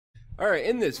Alright,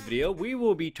 in this video, we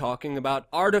will be talking about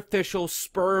artificial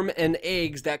sperm and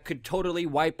eggs that could totally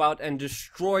wipe out and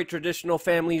destroy traditional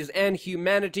families and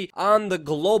humanity on the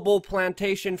global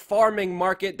plantation farming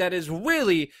market that is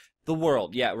really the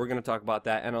world. Yeah, we're going to talk about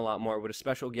that and a lot more with a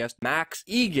special guest, Max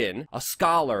Igan, a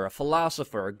scholar, a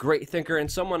philosopher, a great thinker,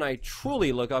 and someone I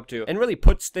truly look up to, and really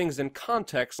puts things in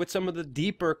context with some of the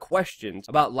deeper questions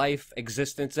about life,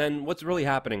 existence, and what's really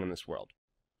happening in this world.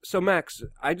 So Max,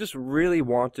 I just really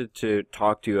wanted to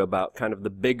talk to you about kind of the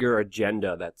bigger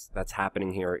agenda that's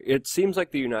happening here. It seems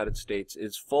like the United States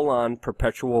is full-on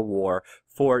perpetual war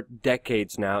for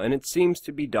decades now, and it seems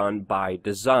to be done by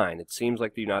design. It seems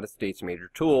like the United States'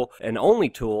 major tool and only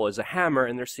tool is a hammer,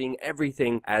 and they're seeing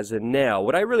everything as a nail.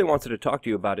 What I really wanted to talk to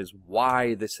you about is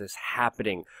why this is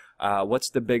happening. What's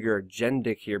the bigger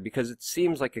agenda here? Because it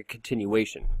seems like a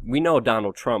continuation. We know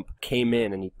Donald Trump came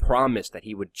in and he promised that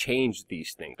he would change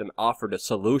these things and offered a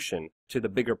solution to the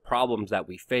bigger problems that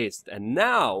we faced. And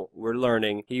now we're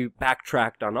learning he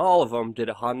backtracked on all of them, did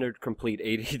a 100 complete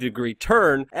 80-degree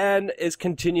turn, and is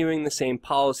continuing the same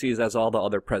policies as all the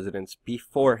other presidents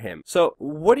before him. So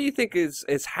what do you think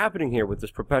is happening here with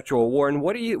this perpetual war, and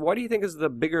what do you think is the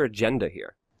bigger agenda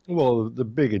here? Well, the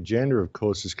big agenda, of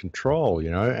course, is control,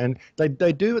 and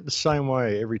they do it the same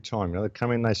way every time. They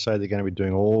come in, they say they're going to be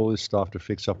doing all this stuff to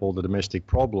fix up all the domestic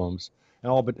problems.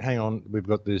 And, oh, but hang on, we've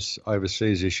got this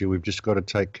overseas issue. We've just got to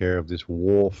take care of this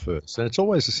war first. And it's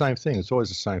always the same thing. It's always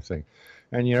the same thing.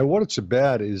 And, what it's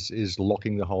about is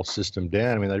locking the whole system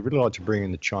down. I mean, they really like to bring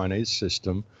in the Chinese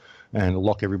system and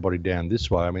lock everybody down this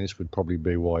way. I mean, this would probably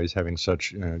be why he's having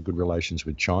such good relations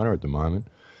with China at the moment.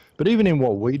 But even in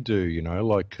what we do,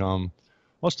 like I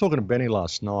was talking to Benny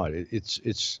last night,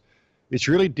 it's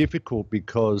really difficult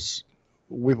because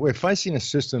we're facing a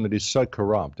system that is so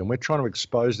corrupt, and we're trying to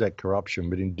expose that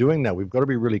corruption. But in doing that, we've got to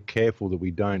be really careful that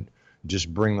we don't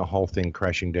just bring the whole thing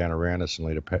crashing down around us and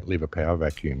leave a power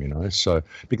vacuum, So,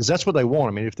 because that's what they want.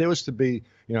 I mean, if there was to be,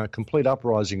 a complete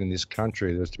uprising in this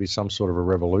country, there was to be some sort of a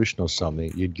revolution or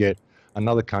something, you'd get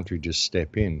another country just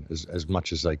step in as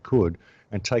much as they could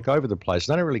and take over the place.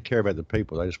 They don't really care about the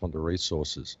people. They just want the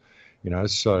resources,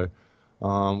 So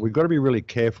we've got to be really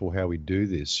careful how we do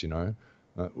this,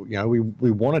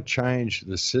 we want to change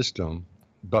the system,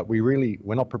 but we're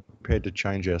not prepared to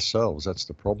change ourselves. That's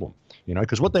the problem,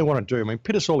 because what they want to do, I mean,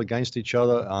 pit us all against each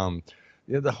other.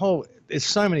 It's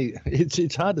so many,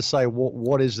 it's hard to say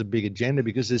what is the big agenda,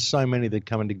 because there's so many that are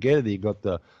coming together. You've got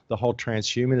the whole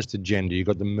transhumanist agenda, you've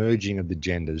got the merging of the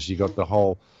genders, you've got the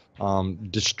whole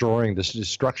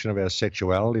destruction of our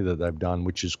sexuality that they've done,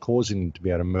 which is causing them to be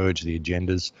able to merge the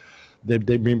agendas. They've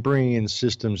been bringing in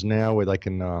systems now where they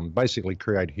can basically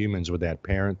create humans without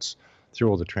parents through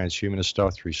all the transhumanist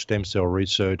stuff, through stem cell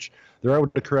research. They're able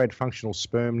to create functional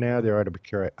sperm now. They're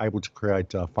able to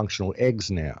create functional eggs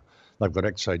now. They've got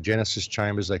exogenesis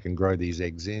chambers they can grow these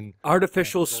eggs in.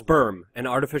 Artificial sperm and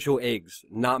artificial eggs,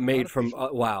 not made from,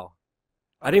 wow.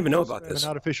 I didn't even know about this.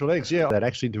 Artificial eggs, yeah. They'd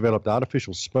actually developed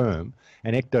artificial sperm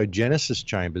and ectogenesis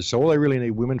chambers. So all they really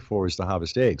need women for is to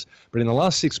harvest eggs. But in the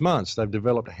last 6 months, they've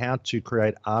developed how to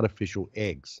create artificial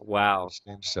eggs. Wow.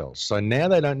 Stem cells. So now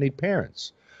they don't need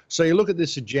parents. So you look at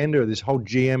this agenda, this whole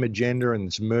GM agenda and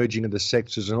this merging of the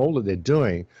sexes and all that they're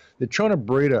doing, they're trying to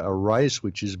breed a race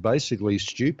which is basically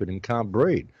stupid and can't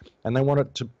breed. And they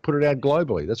want to put it out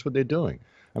globally. That's what they're doing.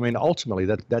 I mean, ultimately,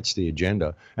 that's the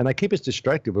agenda. And they keep us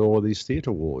distracted with all of these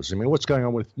theater wars. I mean, what's going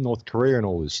on with North Korea and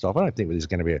all this stuff? I don't think there's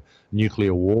going to be a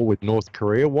nuclear war with North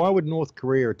Korea. Why would North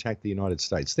Korea attack the United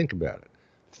States? Think about it.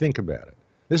 Think about it.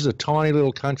 This is a tiny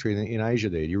little country in Asia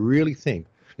there. Do you really think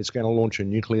it's going to launch a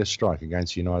nuclear strike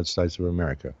against the United States of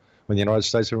America? When the United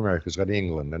States of America's got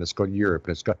England and it's got Europe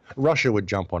and it's got Russia would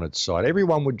jump on its side.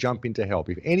 Everyone would jump in to help.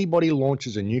 If anybody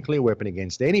launches a nuclear weapon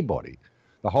against anybody,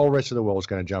 the whole rest of the world is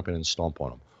going to jump in and stomp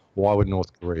on them. Why would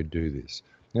North Korea do this?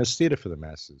 It's theater for the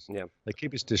masses. Yeah. They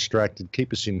keep us distracted,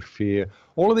 keep us in fear.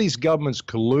 All of these governments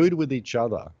collude with each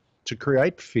other to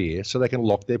create fear so they can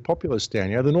lock their populace down.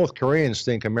 The North Koreans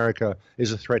think America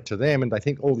is a threat to them, and they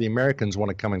think all the Americans want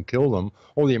to come and kill them.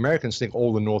 All the Americans think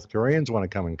all the North Koreans want to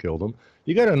come and kill them.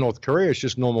 You go to North Korea, it's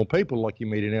just normal people like you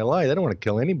meet in LA. They don't want to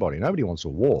kill anybody. Nobody wants a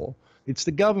war. It's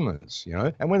the governments,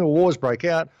 And when the wars break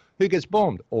out, who gets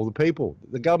bombed? All the people.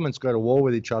 The governments go to war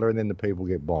with each other, and then the people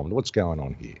get bombed. What's going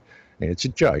on here? And it's a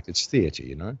joke. It's theater,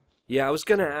 Yeah, I was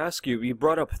going to ask you, you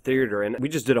brought up theater, and we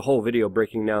just did a whole video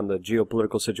breaking down the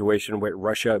geopolitical situation with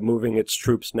Russia moving its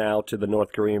troops now to the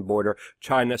North Korean border,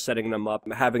 China setting them up,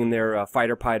 having their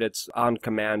fighter pilots on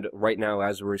command right now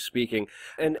as we're speaking.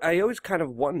 And I always kind of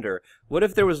wonder, what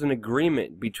if there was an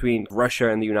agreement between Russia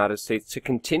and the United States to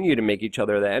continue to make each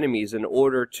other the enemies in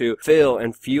order to fill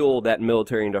and fuel that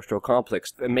military-industrial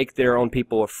complex and make their own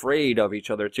people afraid of each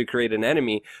other to create an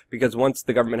enemy? Because once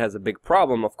the government has a big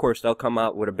problem, of course, they'll come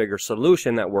out with a bigger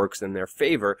solution that works in their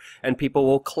favor, and people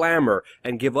will clamor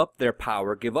and give up their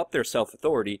power, give up their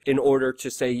self-authority in order to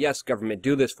say, yes, government,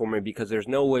 do this for me, because there's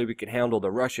no way we could handle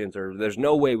the Russians, or there's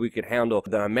no way we could handle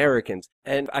the Americans.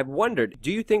 And I've wondered,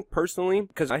 do you think personally,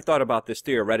 because I thought about this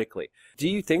theoretically, do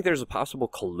you think there's a possible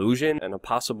collusion and a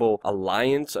possible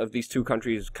alliance of these two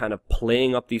countries kind of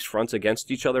playing up these fronts against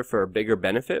each other for a bigger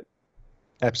benefit?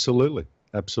 Absolutely.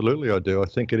 Absolutely, I do. I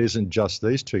think it isn't just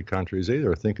these two countries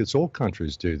either. I think it's all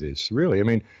countries do this, really. I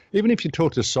mean, even if you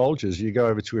talk to soldiers, you go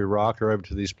over to Iraq or over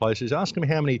to these places, ask them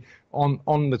how many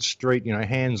on the street,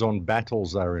 hands-on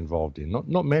battles they're involved in.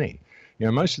 Not many.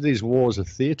 Most of these wars are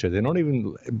theatre. They're not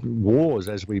even wars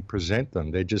as we present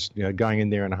them. They're just, going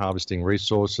in there and harvesting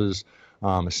resources,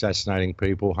 assassinating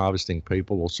people, harvesting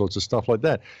people, all sorts of stuff like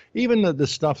that. Even the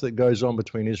stuff that goes on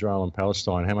between Israel and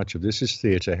Palestine, how much of this is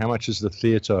theatre? How much is the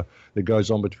theatre that goes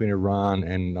on between Iran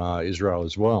and Israel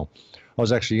as well? I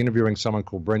was actually interviewing someone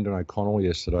called Brendon O Connell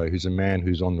yesterday, who's a man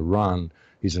who's on the run.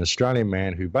 He's an Australian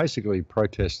man who basically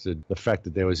protested the fact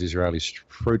that there was Israeli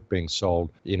fruit being sold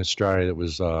in Australia that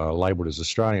was labelled as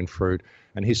Australian fruit,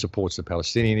 and he supports the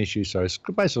Palestinian issue. So it's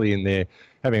basically in there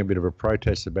having a bit of a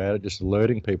protest about it, just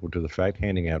alerting people to the fact,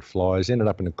 handing out flyers, ended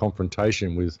up in a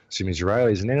confrontation with some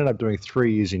Israelis and ended up doing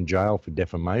 3 years in jail for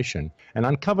defamation, and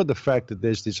uncovered the fact that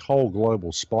there's this whole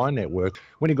global spy network.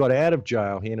 When he got out of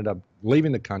jail, he ended up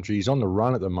leaving the country. He's on the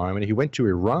run at the moment. He went to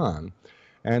Iran,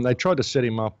 and they tried to set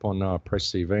him up on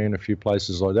Press TV and a few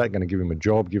places like that, going to give him a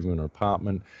job, give him an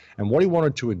apartment. And what he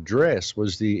wanted to address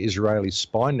was the Israeli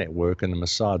spy network and the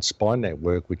Mossad spy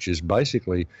network, which has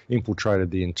basically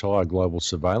infiltrated the entire global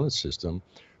surveillance system.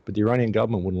 But the Iranian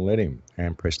government wouldn't let him,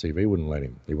 and Press TV wouldn't let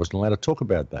him. He wasn't allowed to talk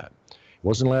about that. He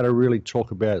wasn't allowed to really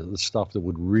talk about the stuff that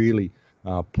would really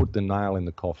put the nail in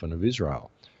the coffin of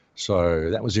Israel. So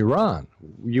that was Iran.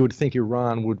 You would think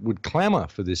Iran would clamour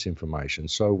for this information.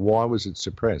 So why was it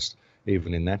suppressed,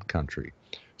 even in that country?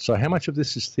 So how much of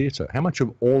this is theatre? How much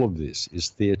of all of this is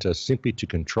theatre simply to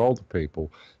control the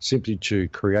people, simply to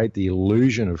create the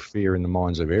illusion of fear in the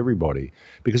minds of everybody?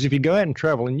 Because if you go out and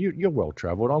travel, and you're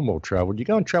well-travelled, I'm well-travelled, you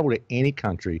go and travel to any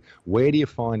country, where do you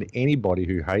find anybody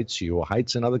who hates you or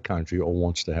hates another country or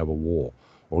wants to have a war?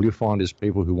 All you find is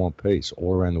people who want peace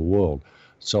all around the world.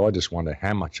 So I just wonder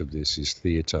how much of this is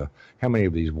theatre, how many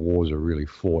of these wars are really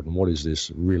fought, and what is this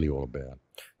really all about?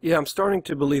 Yeah, I'm starting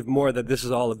to believe more that this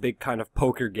is all a big kind of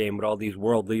poker game with all these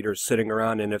world leaders sitting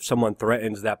around, and if someone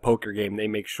threatens that poker game, they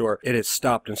make sure it is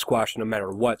stopped and squashed no matter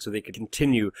what, so they can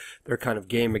continue their kind of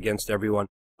game against everyone.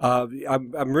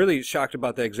 I'm really shocked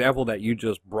about the example that you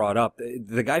just brought up.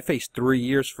 The guy faced 3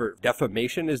 years for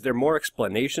defamation. Is there more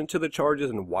explanation to the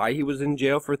charges and why he was in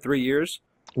jail for 3 years?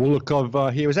 Well, look,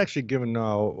 he was actually given,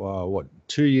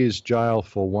 2 years jail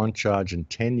for one charge and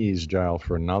 10 years jail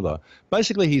for another.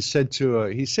 Basically, he said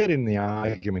in the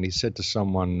argument, he said to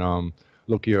someone,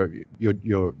 look, your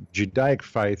Judaic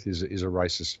faith is a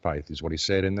racist faith, is what he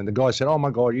said. And then the guy said, oh,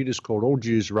 my God, you just called all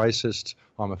Jews racist.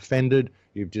 I'm offended.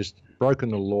 You've just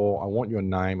broken the law. I want your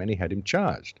name. And he had him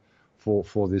charged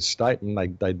for this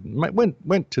statement. They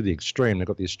went to the extreme. They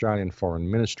got the Australian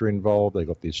Foreign Minister involved. They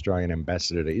got the Australian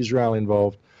Ambassador to Israel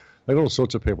involved. They got all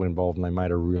sorts of people involved, and they made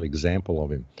a real example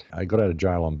of him. He got out of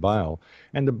jail on bail,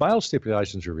 and the bail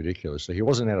stipulations were ridiculous. So he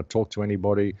wasn't allowed to talk to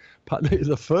anybody. But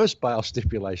the first bail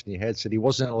stipulation he had said he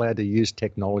wasn't allowed to use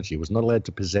technology. He was not allowed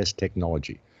to possess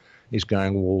technology. He's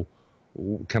going, well,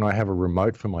 can I have a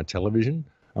remote for my television?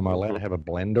 Am I allowed to have a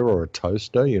blender or a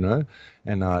toaster,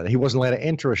 And he wasn't allowed to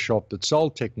enter a shop that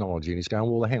sold technology. And he's going,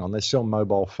 well, hang on, they sell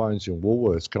mobile phones in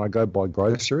Woolworths. Can I go buy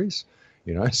groceries?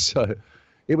 So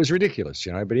it was ridiculous,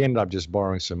 But he ended up just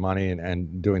borrowing some money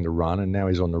and doing the run. And now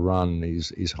he's on the run.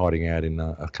 He's hiding out in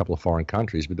a couple of foreign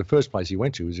countries. But the first place he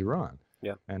went to was Iran.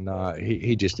 Yeah. And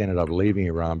he just ended up leaving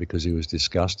Iran because he was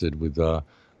disgusted with the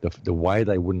way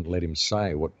they wouldn't let him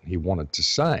say what he wanted to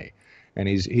say. And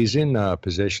he's in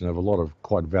possession of a lot of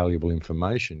quite valuable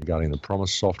information regarding the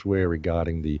Promise software,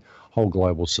 regarding the whole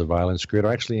global surveillance grid.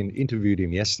 I actually interviewed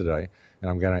him yesterday,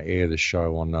 and I'm going to air the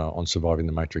show on Surviving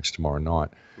the Matrix tomorrow night.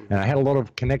 And I had a lot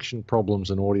of connection problems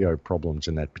and audio problems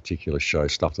in that particular show,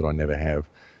 stuff that I never have.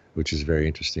 which is very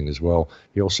interesting as well.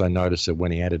 He also noticed that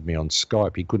when he added me on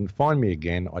Skype, he couldn't find me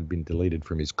again. I'd been deleted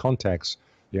from his contacts.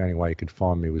 The only way he could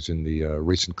find me was in the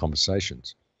recent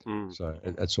conversations. So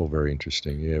that's all very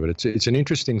interesting. Yeah, but it's an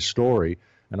interesting story,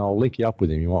 and I'll link you up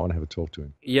with him. You might want to have a talk to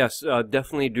him. Yes,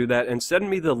 definitely do that. And send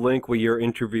me the link with your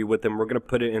interview with him. We're going to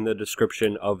put it in the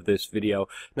description of this video.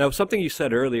 Now, something you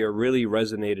said earlier really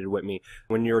resonated with me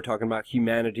when you were talking about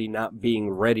humanity not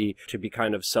being ready to be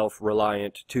kind of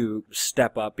self-reliant, to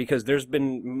step up, because there's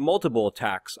been multiple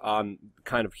attacks on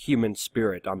kind of human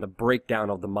spirit, on the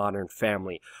breakdown of the modern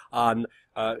family, on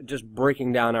just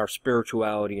breaking down our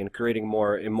spirituality and creating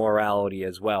more immorality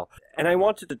as well. And I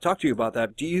wanted to talk to you about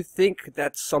that. Do you think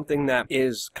that's something that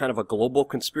is kind of a global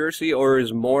conspiracy, or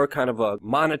is more kind of a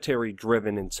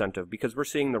monetary-driven incentive? Because we're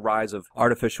seeing the rise of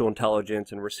artificial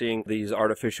intelligence, and we're seeing these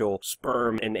artificial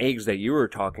sperm and eggs that you were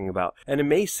talking about. And it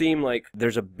may seem like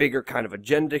there's a bigger kind of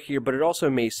agenda here, but it also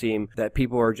may seem that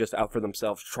people are just out for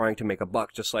themselves trying to make a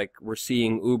buck, just like we're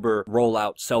seeing Uber roll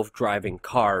out self-driving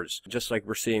cars, just like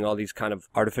we're seeing all these kind of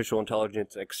artificial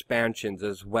intelligence expansions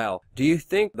as well. Do you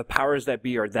think the powers that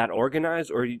be are that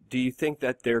organized, or do you think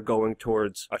that they're going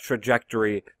towards a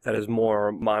trajectory that is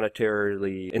more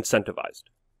monetarily incentivized?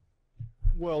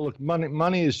 Well, look,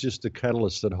 money is just the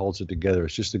catalyst that holds it together.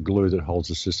 It's just the glue that holds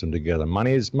the system together.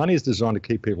 Money is designed to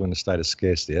keep people in a state of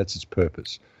scarcity. That's its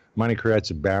purpose. Money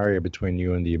creates a barrier between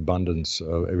you and the abundance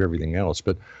of everything else.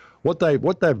 But what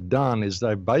they've done is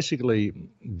they've basically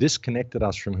disconnected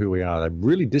us from who we are. They've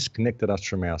really disconnected us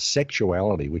from our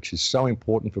sexuality, which is so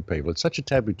important for people. It's such a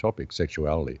taboo topic,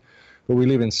 sexuality. But we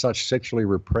live in such sexually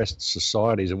repressed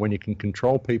societies, and when you can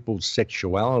control people's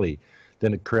sexuality,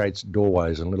 then it creates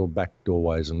doorways and little back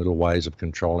doorways and little ways of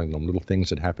controlling them, little things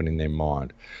that happen in their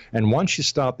mind. And once you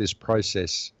start this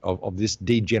process of this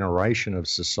degeneration of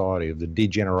society, of the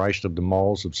degeneration of the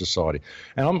morals of society,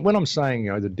 and when I'm saying,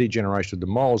 the degeneration of the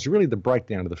morals, really the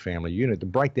breakdown of the family unit, the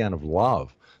breakdown of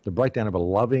love, the breakdown of a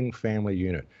loving family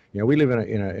unit. We live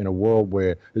in a world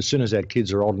where as soon as our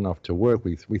kids are old enough to work,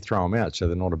 we throw them out so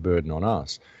they're not a burden on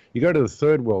us. You go to the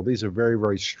third world, these are very,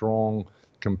 very strong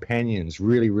companions,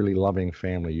 really, really loving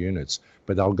family units.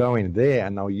 But they'll go in there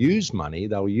and they'll use money,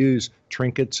 they'll use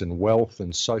trinkets and wealth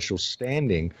and social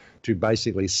standing to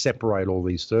basically separate all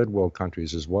these third world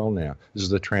countries as well now. This is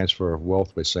the transfer of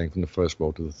wealth we're seeing from the first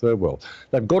world to the third world.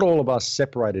 They've got all of us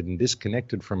separated and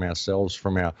disconnected from ourselves,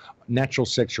 from our natural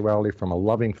sexuality, from a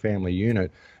loving family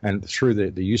unit, and through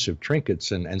the use of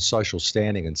trinkets and social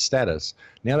standing and status.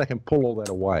 Now they can pull all that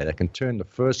away. They can turn the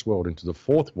first world into the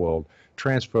fourth world,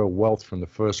 transfer wealth from the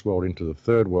first world into the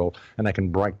third world, and they can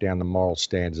break down the moral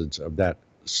standards of that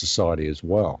society as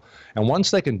well. And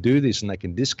once they can do this and they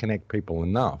can disconnect people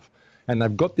enough, and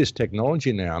they've got this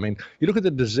technology now. I mean, you look at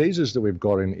the diseases that we've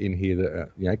got in here,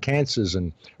 cancers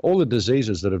and all the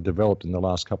diseases that have developed in the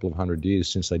last couple of 100 years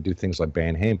since they do things like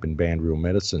ban hemp and ban real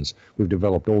medicines. We've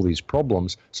developed all these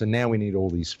problems. So now we need all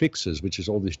these fixes, which is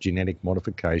all this genetic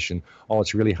modification. Oh,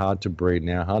 it's really hard to breed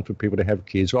now, hard for people to have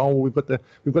kids. Oh, we've got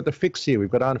the fix here.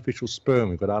 We've got artificial sperm.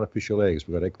 We've got artificial eggs.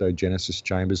 We've got ectogenesis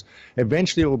chambers.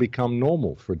 Eventually it will become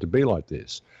normal for it to be like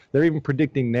this. They're even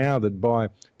predicting now that by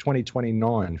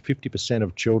 2029, 50%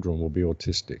 of children will be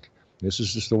autistic. This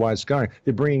is just the way it's going.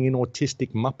 They're bringing in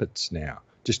autistic Muppets now,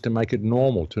 just to make it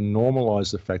normal, to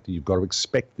normalize the fact that you've got to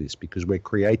expect this because we're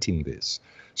creating this.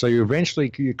 So you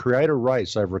create a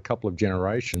race over a couple of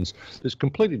generations that's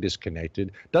completely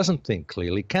disconnected, doesn't think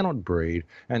clearly, cannot breed,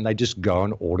 and they just go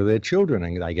and order their children,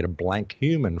 and they get a blank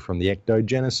human from the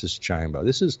ectogenesis chamber.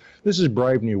 This is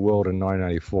Brave New World in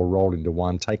 1984 rolled into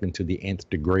one, taken to the nth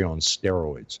degree on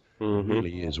steroids. It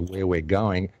really is where we're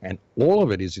going, and all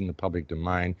of it is in the public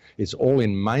domain. It's all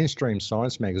in mainstream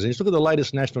science magazines. Look at the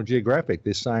latest National Geographic.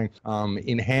 They're saying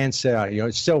enhance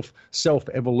our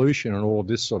self-evolution and all of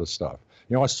this sort of stuff.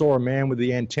 I saw a man with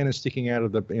the antenna sticking out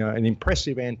of an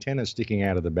impressive antenna sticking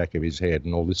out of the back of his head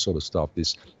and all this sort of stuff,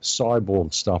 this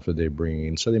cyborg stuff that they're bringing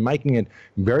in. So they're making it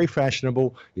very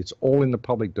fashionable. It's all in the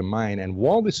public domain. And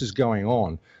while this is going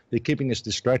on, they're keeping us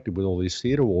distracted with all these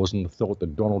theater wars and the thought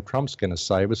that Donald Trump's going to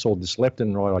save us, all this left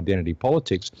and right identity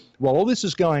politics. While all this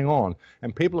is going on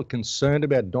and people are concerned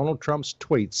about Donald Trump's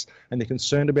tweets and they're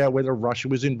concerned about whether Russia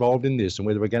was involved in this and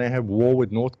whether we're going to have war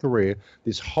with North Korea,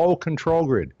 this whole control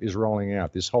grid is rolling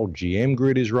out. This whole GM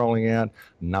grid is rolling out.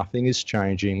 Nothing is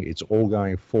changing. It's all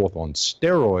going forth on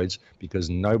steroids because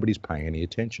nobody's paying any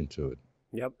attention to it.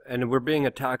 Yep, and we're being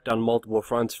attacked on multiple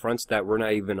fronts, fronts that we're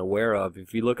not even aware of.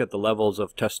 If you look at the levels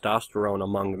of testosterone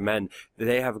among men,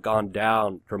 they have gone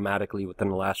down dramatically within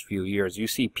the last few years. You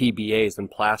see PBAs and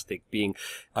plastic being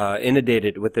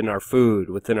inundated within our food,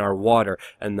 within our water,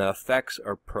 and the effects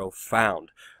are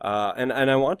profound. And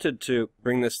I wanted to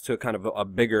bring this to kind of a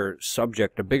bigger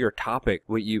subject, a bigger topic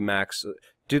with you, Max.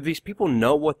 Do these people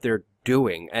know what they're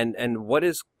doing, and what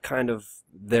is kind of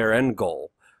their end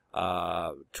goal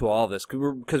to all this?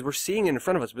 Because we're seeing it in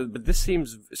front of us, but this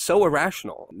seems so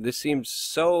irrational. This seems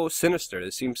so sinister.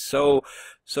 This seems so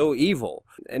evil.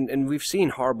 And we've seen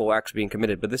horrible acts being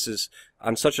committed, but this is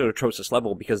on such an atrocious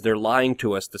level because they're lying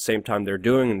to us at the same time they're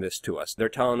doing this to us. They're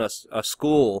telling us a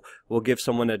school will give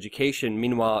someone education.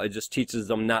 Meanwhile, it just teaches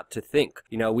them not to think.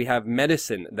 You know, we have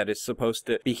medicine that is supposed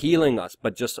to be healing us,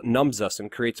 but just numbs us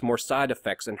and creates more side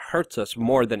effects and hurts us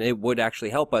more than it would actually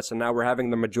help us. And now we're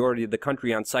having the majority of the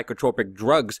country on psychotropic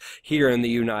drugs here in the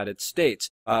United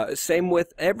States. Same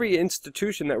with every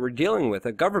institution that we're dealing with.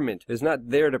 A government is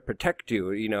not there to protect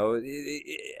you. You know,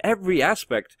 every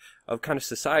aspect of kind of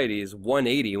society is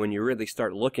 180 when you really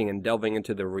start looking and delving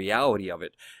into the reality of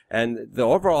it. And the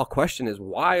overall question is,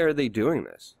 why are they doing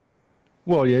this?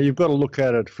 Well, yeah, you've got to look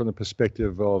at it from the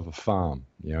perspective of a farm.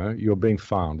 You know, you're being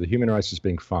farmed. The human race is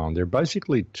being farmed. There are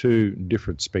basically two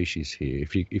different species here.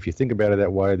 If you think about it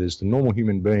that way, there's the normal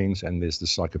human beings and there's the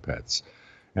psychopaths.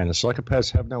 And the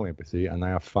psychopaths have no empathy, and they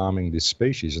are farming this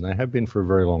species, and they have been for a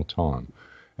very long time.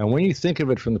 And when you think of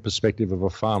it from the perspective of a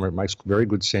farmer, it makes very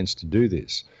good sense to do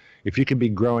this. If you can be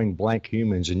growing blank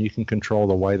humans and you can control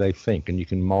the way they think and you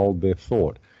can mold their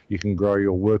thought, you can grow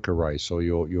your worker race or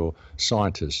your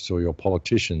scientists or your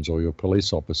politicians or your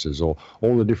police officers or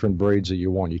all the different breeds that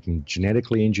you want. You can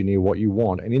genetically engineer what you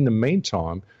want. And in the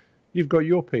meantime, you've got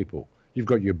your people. You've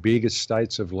got your big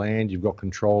estates of land. You've got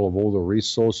control of all the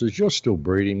resources. You're still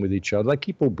breeding with each other. They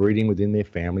keep all breeding within their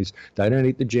families. They don't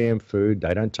eat the GM food.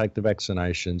 They don't take the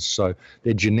vaccinations. So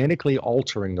they're genetically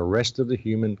altering the rest of the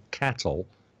human cattle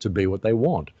to be what they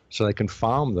want, so they can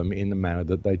farm them in the manner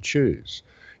that they choose.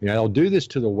 You know, they'll do this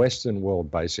to the Western world,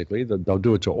 basically. They'll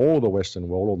do it to all the Western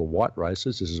world, all the white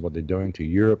races. This is what they're doing to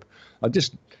Europe.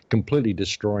 Just completely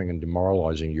destroying and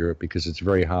demoralizing Europe because it's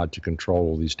very hard to control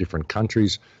all these different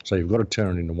countries. So you've got to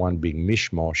turn it into one big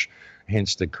mishmash,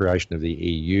 hence the creation of the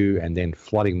EU and then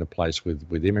flooding the place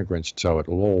with immigrants. So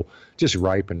it'll all just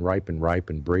rape and rape and rape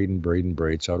and breed and breed and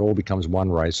breed. So it all becomes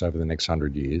one race over the next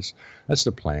 100 years. That's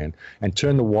the plan. And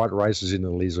turn the white races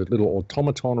into these little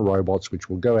automaton robots which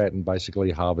will go out and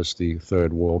basically harvest the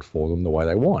third world for them the way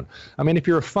they want. I mean, if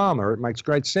you're a farmer, it makes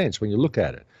great sense when you look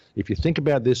at it. If you think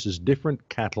about this as different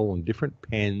cattle and different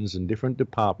pens and different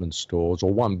department stores, or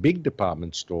one big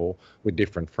department store with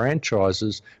different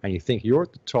franchises, and you think you're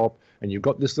at the top and you've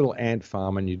got this little ant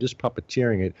farm and you're just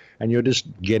puppeteering it and you're just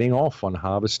getting off on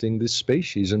harvesting this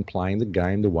species and playing the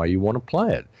game the way you want to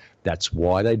play it. That's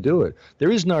why they do it.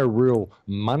 There is no real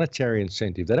monetary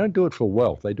incentive. They don't do it for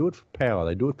wealth. They do it for power.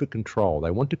 They do it for control.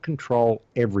 They want to control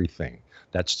everything.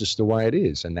 That's just the way it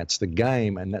is, and that's the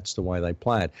game, and that's the way they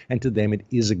play it. And to them, it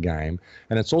is a game,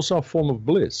 and it's also a form of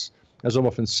bliss. As I've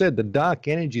often said, the dark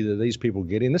energy that these people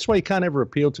get in, that's why you can't ever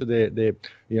appeal to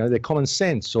their common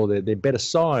sense or their better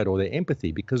side or their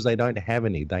empathy, because they don't have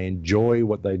any. They enjoy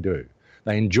what they do.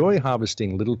 They enjoy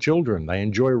harvesting little children. They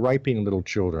enjoy raping little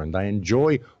children. They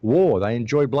enjoy war. They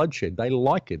enjoy bloodshed. They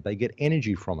like it. They get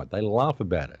energy from it. They laugh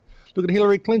about it. Look at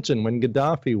Hillary Clinton when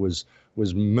Gaddafi was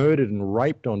murdered and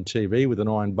raped on TV with an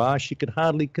iron bar. She could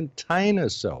hardly contain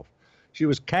herself. She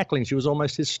was cackling. She was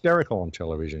almost hysterical on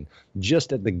television,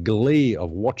 just at the glee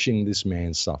of watching this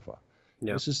man suffer.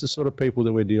 Yep. This is the sort of people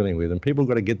that we're dealing with, and people have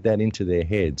got to get that into their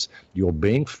heads. You're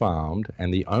being farmed,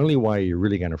 and the only way you're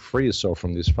really going to free yourself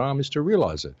from this farm is to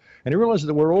realize it. And to realize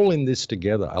that we're all in this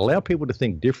together. Allow people to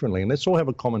think differently, and let's all have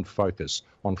a common focus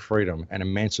on freedom and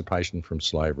emancipation from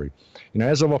slavery. You know,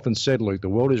 as I've often said, Luke, the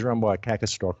world is run by a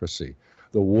cacistocracy.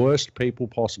 The worst people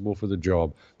possible for the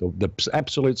job, the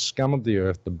absolute scum of the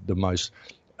earth, the most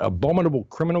abominable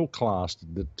criminal class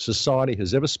that society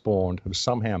has ever spawned have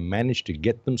somehow managed to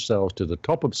get themselves to the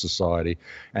top of society,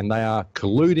 and they are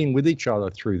colluding with each other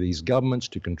through these governments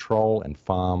to control and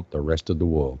farm the rest of the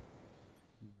world.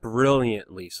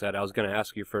 Brilliantly said. I was going to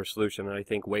ask you for a solution, and I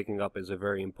think waking up is a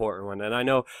very important one. And I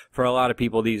know for a lot of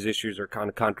people these issues are kind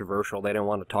of controversial. They don't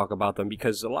want to talk about them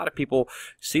because a lot of people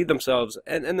see themselves,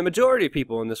 and the majority of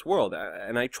people in this world,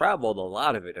 and I traveled a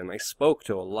lot of it, and I spoke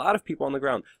to a lot of people on the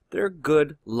ground, they're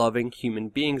good, loving human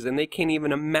beings, and they can't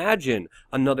even imagine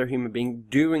another human being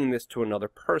doing this to another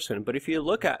person. But if you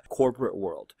look at corporate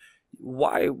world,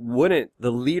 why wouldn't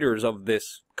the leaders of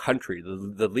this country,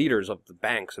 the leaders of the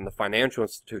banks and the financial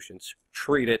institutions,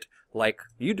 treat it like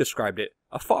you described it,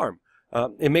 a farm?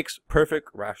 It makes perfect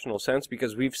rational sense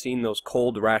because we've seen those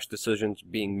cold, rash decisions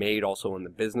being made also in the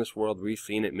business world. We've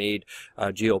seen it made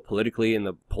geopolitically in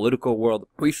the political world.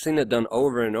 We've seen it done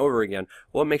over and over again.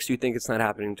 What makes you think it's not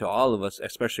happening to all of us,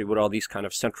 especially with all these kind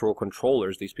of central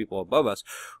controllers, these people above us,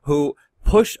 who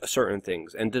push certain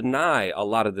things and deny a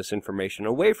lot of this information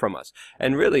away from us?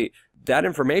 And really, that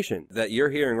information that you're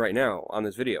hearing right now on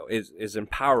this video is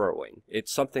empowering.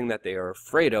 It's something that they are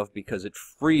afraid of because it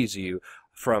frees you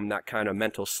from that kind of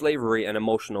mental slavery and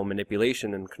emotional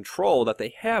manipulation and control that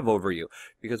they have over you.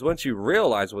 Because once you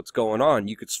realize what's going on,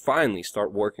 you could finally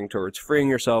start working towards freeing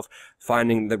yourself,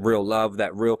 finding the real love,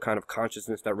 that real kind of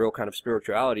consciousness, that real kind of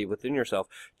spirituality within yourself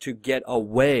to get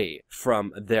away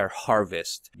from their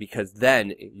harvest, because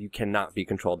then you cannot be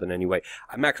controlled in any way.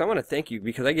 Max, I want to thank you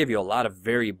because I gave you a lot of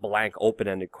very blank,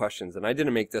 open-ended questions, and I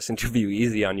didn't make this interview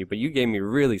easy on you, but you gave me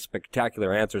really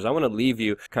spectacular answers. I want to leave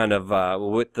you kind of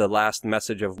with the last message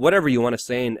of whatever you want to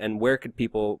say, and where could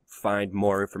people find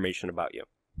more information about you?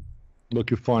 Look,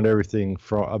 you'll find everything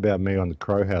about me on the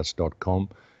CrowHouse.com.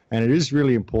 And it is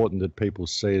really important that people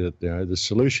see that the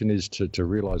solution is to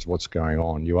realize what's going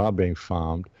on. You are being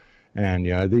farmed,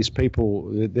 and these people,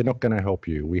 they're not going to help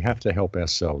you. We have to help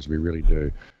ourselves. We really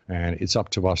do. And it's up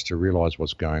to us to realize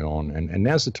what's going on. And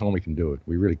now's the time we can do it.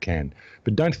 We really can.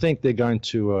 But don't think they're going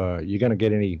to you're going to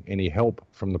get any help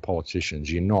from the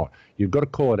politicians. You're not. You've got to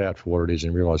call it out for what it is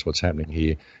and realize what's happening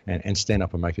here and stand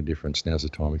up and make a difference. Now's the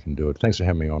time we can do it. Thanks for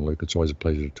having me on, Luke. It's always a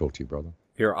pleasure to talk to you, brother.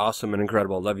 You're awesome and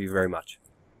incredible. Love you very much.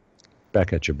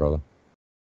 Back at you, brother.